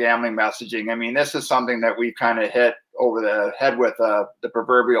responsible gambling messaging, I mean, this is something that we've kind of hit over the head with the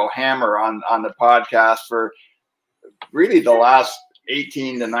proverbial hammer on the podcast for really the last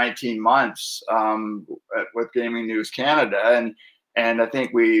 18 to 19 months with Gaming News Canada. And I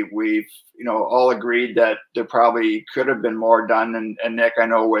think we've all agreed that there probably could have been more done. And Nick, I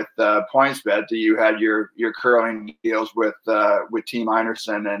know with PointsBet that you had your curling deals with Team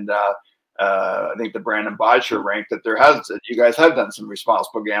Einerson and I think the Brandon Bodger rank that you guys have done some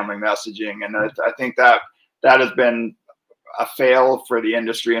responsible gambling messaging. And I think that has been a fail for the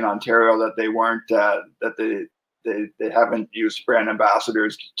industry in Ontario that they weren't, they haven't used brand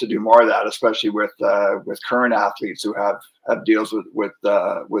ambassadors to do more of that, especially with current athletes who have deals with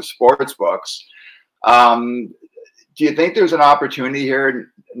sports books. Do you think there's an opportunity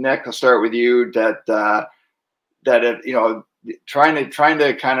here, Nick? I'll start with you. That if, trying to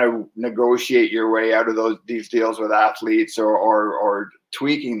kind of negotiate your way out of these deals with athletes or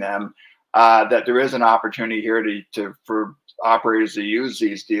tweaking them, that there is an opportunity here for operators to use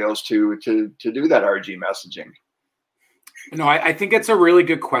these deals to do that RG messaging. I think it's a really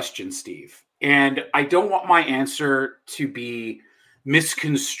good question, Steve. And I don't want my answer to be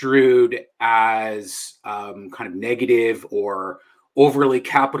misconstrued as kind of negative or overly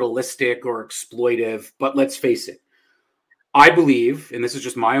capitalistic or exploitive. But let's face it. I believe, and this is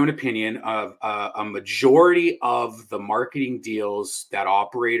just my own opinion, of a majority of the marketing deals that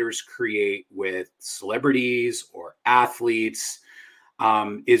operators create with celebrities or athletes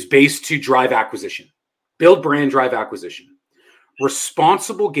is based to drive acquisition, build brand, drive acquisition.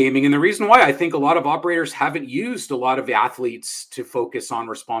 Responsible gaming, and the reason why I think a lot of operators haven't used a lot of athletes to focus on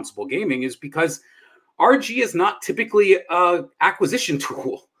responsible gaming is because RG is not typically an acquisition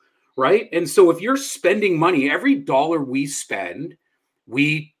tool. Right. And so if you're spending money, every dollar we spend,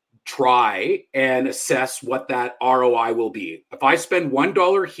 we try and assess what that ROI will be. If I spend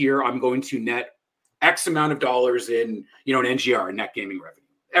 $1 here, I'm going to net X amount of dollars in, an NGR, net gaming revenue.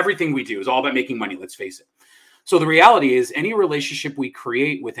 Everything we do is all about making money. Let's face it. So the reality is any relationship we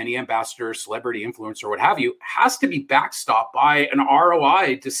create with any ambassador, celebrity, influencer, what have you, has to be backstopped by an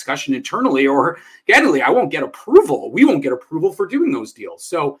ROI discussion internally, or candidly, I won't get approval. We won't get approval for doing those deals.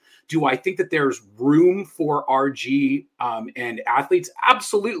 So do I think that there's room for RG and athletes?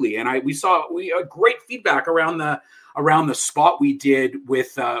 Absolutely. And we had great feedback around the spot we did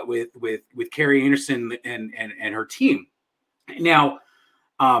with Carrie Anderson and her team. Now,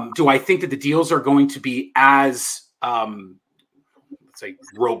 do I think that the deals are going to be as, let's say,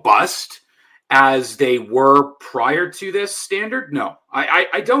 robust as they were prior to this standard? No,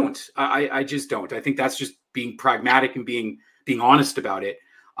 I don't. I just don't. I think that's just being pragmatic and being honest about it.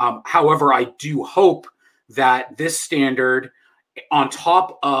 However, I do hope that this standard, on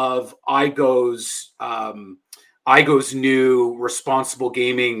top of AGCO's new responsible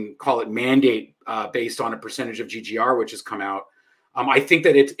gaming, call it mandate, based on a percentage of GGR, which has come out, I think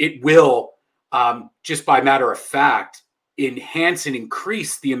that it will just by matter of fact, enhance and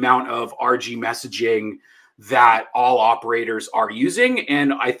increase the amount of RG messaging that all operators are using.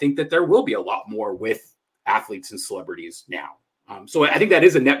 And I think that there will be a lot more with athletes and celebrities now. So I think that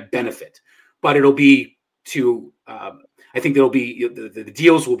is a net benefit, but it'll be I think there'll be the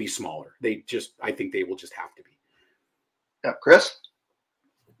deals will be smaller. I think they will just have to be. Yeah, Chris?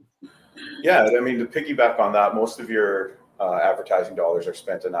 Yeah, I mean, to piggyback on that, most of your advertising dollars are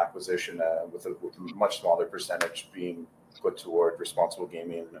spent in acquisition with a much smaller percentage being put toward responsible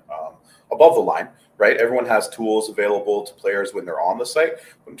gaming above the line, right? Everyone has tools available to players when they're on the site.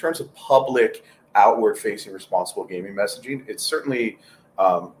 But in terms of public, outward-facing responsible gaming messaging, it's certainly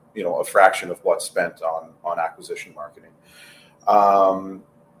a fraction of what's spent on acquisition marketing.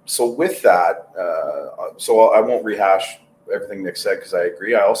 So with that, so I won't rehash everything Nick said because I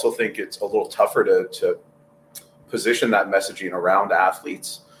agree. I also think it's a little tougher to position that messaging around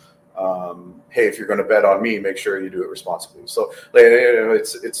athletes. Hey, if you're going to bet on me, make sure you do it responsibly. So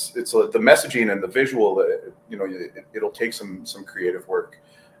it's the messaging and the visual. It'll take some creative work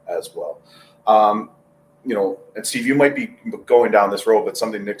as well. And Steve, you might be going down this road, but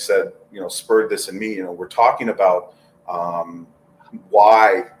something Nick said, spurred this in me. We're talking about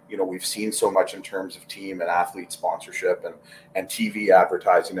why we've seen so much in terms of team and athlete sponsorship and TV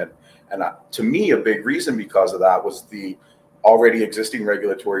advertising, and to me, a big reason because of that was the already existing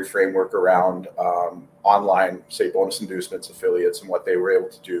regulatory framework around online, say, bonus inducements, affiliates, and what they were able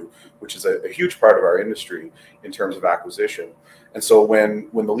to do, which is a huge part of our industry in terms of acquisition. And so when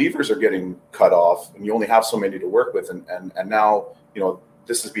the levers are getting cut off and you only have so many to work with, and now,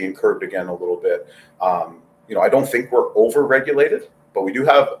 this is being curbed again a little bit. I don't think we're over-regulated, but we do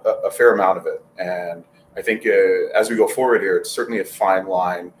have a fair amount of it. And I think as we go forward here, it's certainly a fine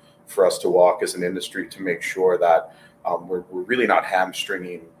line for us to walk as an industry to make sure that we're really not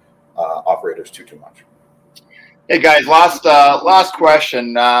hamstringing operators too much. Hey guys, last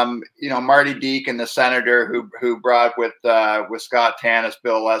question. Marty Deakin, the senator who brought with Scott Tanis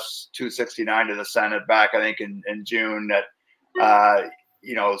Bill S 269 to the Senate back, I think in June, that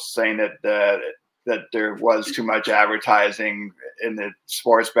saying that there was too much advertising in the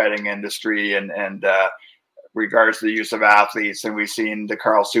sports betting industry and regards to the use of athletes, and we've seen the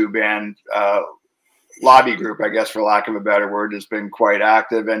Carl Subban lobby group, I guess, for lack of a better word, has been quite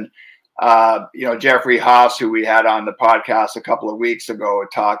active. And Jeffrey Haas, who we had on the podcast a couple of weeks ago,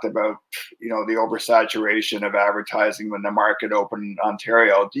 talked about the oversaturation of advertising when the market opened in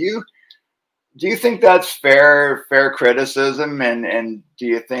Ontario. Do you think that's fair criticism, and do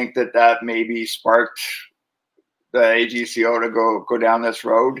you think that maybe sparked the AGCO to go down this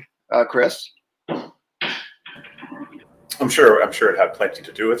road, Chris? I'm sure it had plenty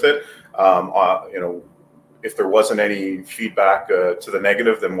to do with it. If there wasn't any feedback to the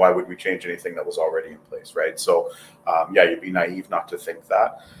negative, then why would we change anything that was already in place, right? So, you'd be naive not to think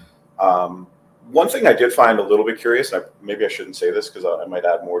that. One thing I did find a little bit curious, and maybe I shouldn't say this because I might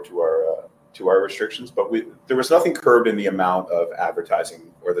add more to our restrictions, but there was nothing curbed in the amount of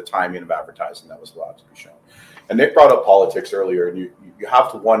advertising or the timing of advertising that was allowed to be shown. And Nick brought up politics earlier, and you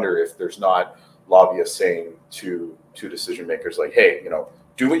have to wonder if there's not lobbyists saying to decision makers like, hey,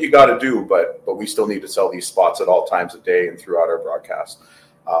 do what you got to do, but we still need to sell these spots at all times of day and throughout our broadcast.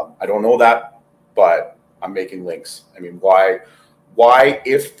 I don't know that, but I'm making links. I mean, why,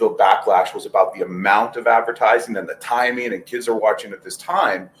 if the backlash was about the amount of advertising and the timing and kids are watching at this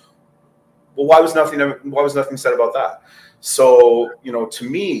time, well, why was nothing said about that? So, to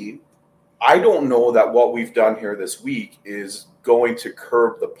me, I don't know that what we've done here this week is going to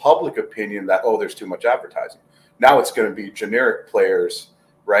curb the public opinion that, there's too much advertising. Now it's going to be generic players,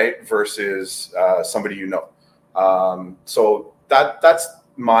 right, versus somebody So that's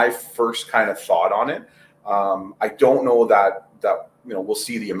my first kind of thought on it. I don't know that we'll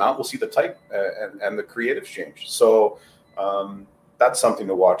see the amount, we'll see the type and the creative change. So that's something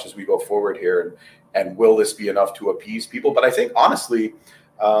to watch as we go forward here. And will this be enough to appease people? But I think honestly,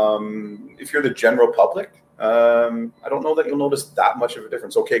 if you're the general public, I don't know that you'll notice that much of a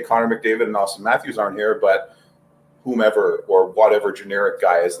difference. Okay, Connor McDavid and Austin Matthews aren't here, but whomever or whatever generic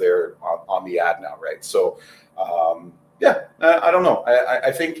guy is there on the ad now, right? So, I don't know.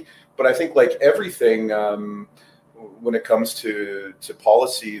 I think like everything, when it comes to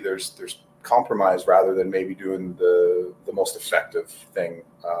policy, there's compromise rather than maybe doing the most effective thing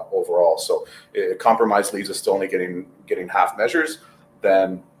overall. So, compromise leads us to only getting half measures.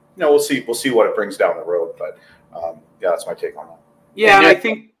 Then we'll see what it brings down the road. But that's my take on that. Yeah, I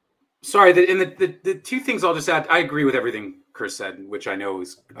think. Sorry, the two things I'll just add. I agree with everything Chris said, which I know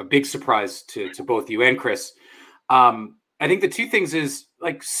is a big surprise to both you and Chris. I think the two things is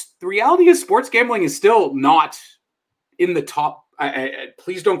like the reality is sports gambling is still not in the top.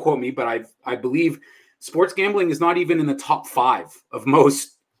 Please don't quote me, but I believe sports gambling is not even in the top 5 of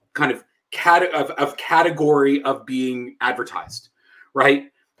most kind of category of being advertised,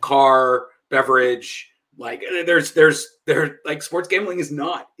 right? Car, beverage, like there's like sports gambling is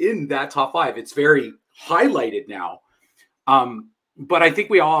not in that top 5. It's very highlighted now. But I think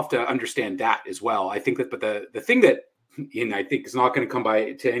we all have to understand that as well. I think that, but the thing that, and I think is not going to come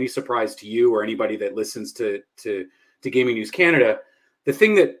by to any surprise to you or anybody that listens to Gaming News Canada, the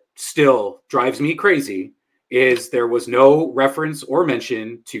thing that still drives me crazy is there was no reference or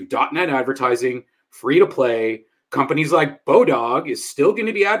mention to .net advertising, free to play. Companies like Bodog is still going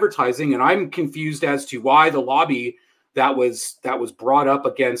to be advertising, and I'm confused as to why the lobby that was brought up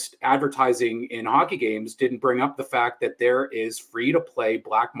against advertising in hockey games didn't bring up the fact that there is free to play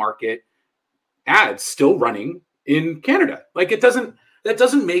black market ads still running in Canada. Like that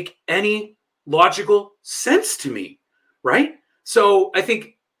doesn't make any logical sense to me, right? So I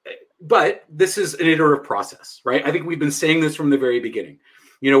think, but this is an iterative process, right? I think we've been saying this from the very beginning.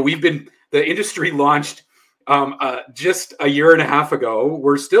 The industry launched just a year and a half ago.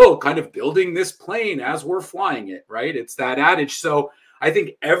 We're still kind of building this plane as we're flying it, right? It's that adage. So I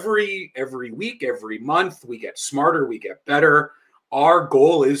think every week, every month, we get smarter, we get better. Our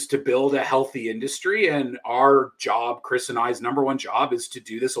goal is to build a healthy industry, and our job, Chris and I's number one job, is to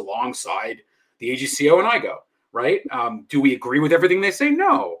do this alongside the AGCO and AGCO, right? Do we agree with everything they say?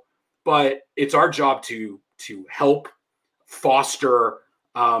 No, but it's our job to help foster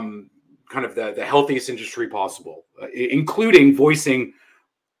kind of the healthiest industry possible, including voicing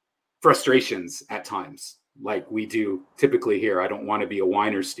frustrations at times, like we do typically here. I don't want to be a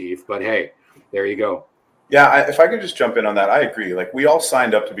whiner, Steve, but hey, there you go. Yeah, if I could just jump in on that, I agree. Like, we all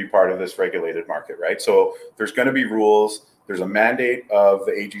signed up to be part of this regulated market, right? So there's going to be rules. There's a mandate of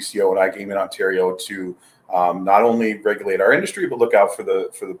the AGCO and iGaming Ontario to not only regulate our industry, but look out for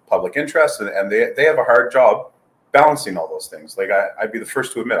the public interest. And they have a hard job balancing all those things. Like, I'd be the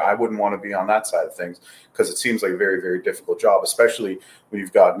first to admit, I wouldn't want to be on that side of things, because it seems like a very, very difficult job, especially when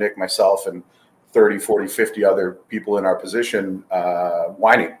you've got Nick, myself, and 30, 40, 50 other people in our position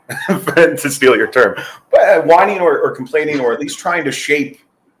whining, to steal your term, but whining or complaining, or at least trying to shape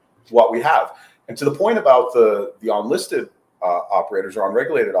what we have. And to the point about the unlisted operators or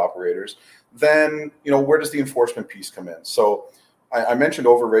unregulated operators, then, where does the enforcement piece come in? So I mentioned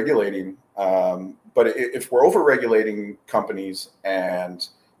over-regulating, but if we're over-regulating companies and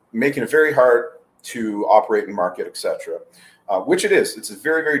making it very hard to operate and market, et cetera, which it is, it's a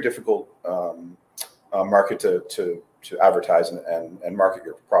very, very difficult market to advertise and market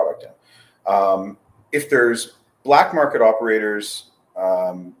your product in. If there's black market operators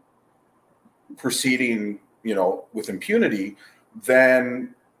proceeding, with impunity,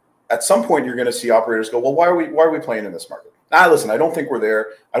 then at some point you're going to see operators go, well, why are we playing in this market? Listen, I don't think we're there.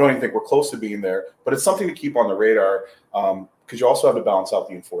 I don't even think we're close to being there, but it's something to keep on the radar, because you also have to balance out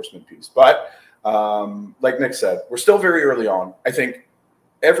the enforcement piece. But like Nick said, we're still very early on. I think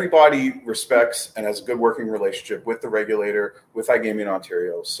everybody respects and has a good working relationship with the regulator, with iGaming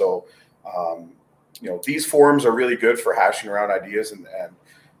Ontario. So, these forums are really good for hashing around ideas and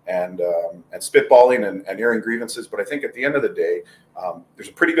spitballing and airing grievances. But I think at the end of the day, there's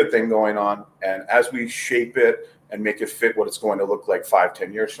a pretty good thing going on. And as we shape it and make it fit what it's going to look like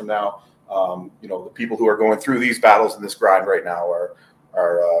 5-10 years from now, the people who are going through these battles and this grind right now are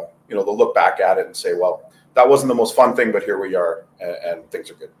they'll look back at it and say, well, that wasn't the most fun thing, but here we are, and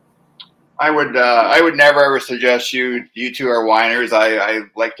things are good. I would never ever suggest you two are whiners. I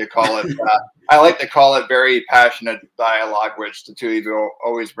like to call it very passionate dialogue, which the two of you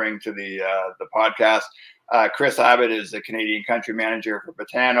always bring to the podcast. Chris Abbott is the Canadian country manager for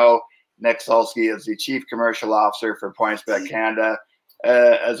Botano. Nick Sulsky is the chief commercial officer for PointsBet Canada.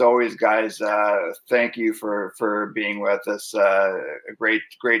 As always, guys, thank you for being with us. A great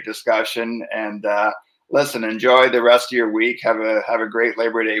discussion, and listen, enjoy the rest of your week. Have a great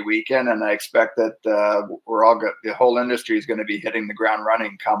Labor Day weekend, and I expect that the whole industry is going to be hitting the ground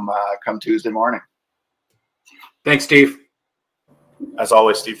running come Tuesday morning. Thanks, Steve. As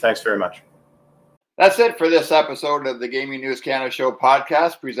always, Steve, thanks very much. That's it for this episode of the Gaming News Canada Show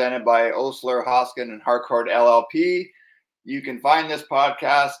podcast, presented by Osler, Hoskin, and Harcourt LLP. You can find this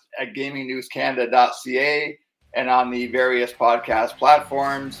podcast at gamingnewscanada.ca and on the various podcast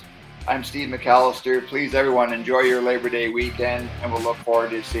platforms. I'm Steve McAllister. Please, everyone, enjoy your Labor Day weekend, and we'll look forward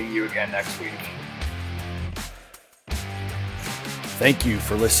to seeing you again next week. Thank you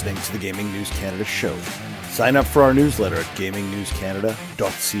for listening to the Gaming News Canada show. Sign up for our newsletter at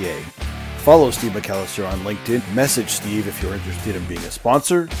gamingnewscanada.ca. Follow Steve McAllister on LinkedIn. Message Steve if you're interested in being a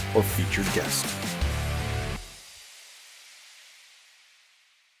sponsor or featured guest.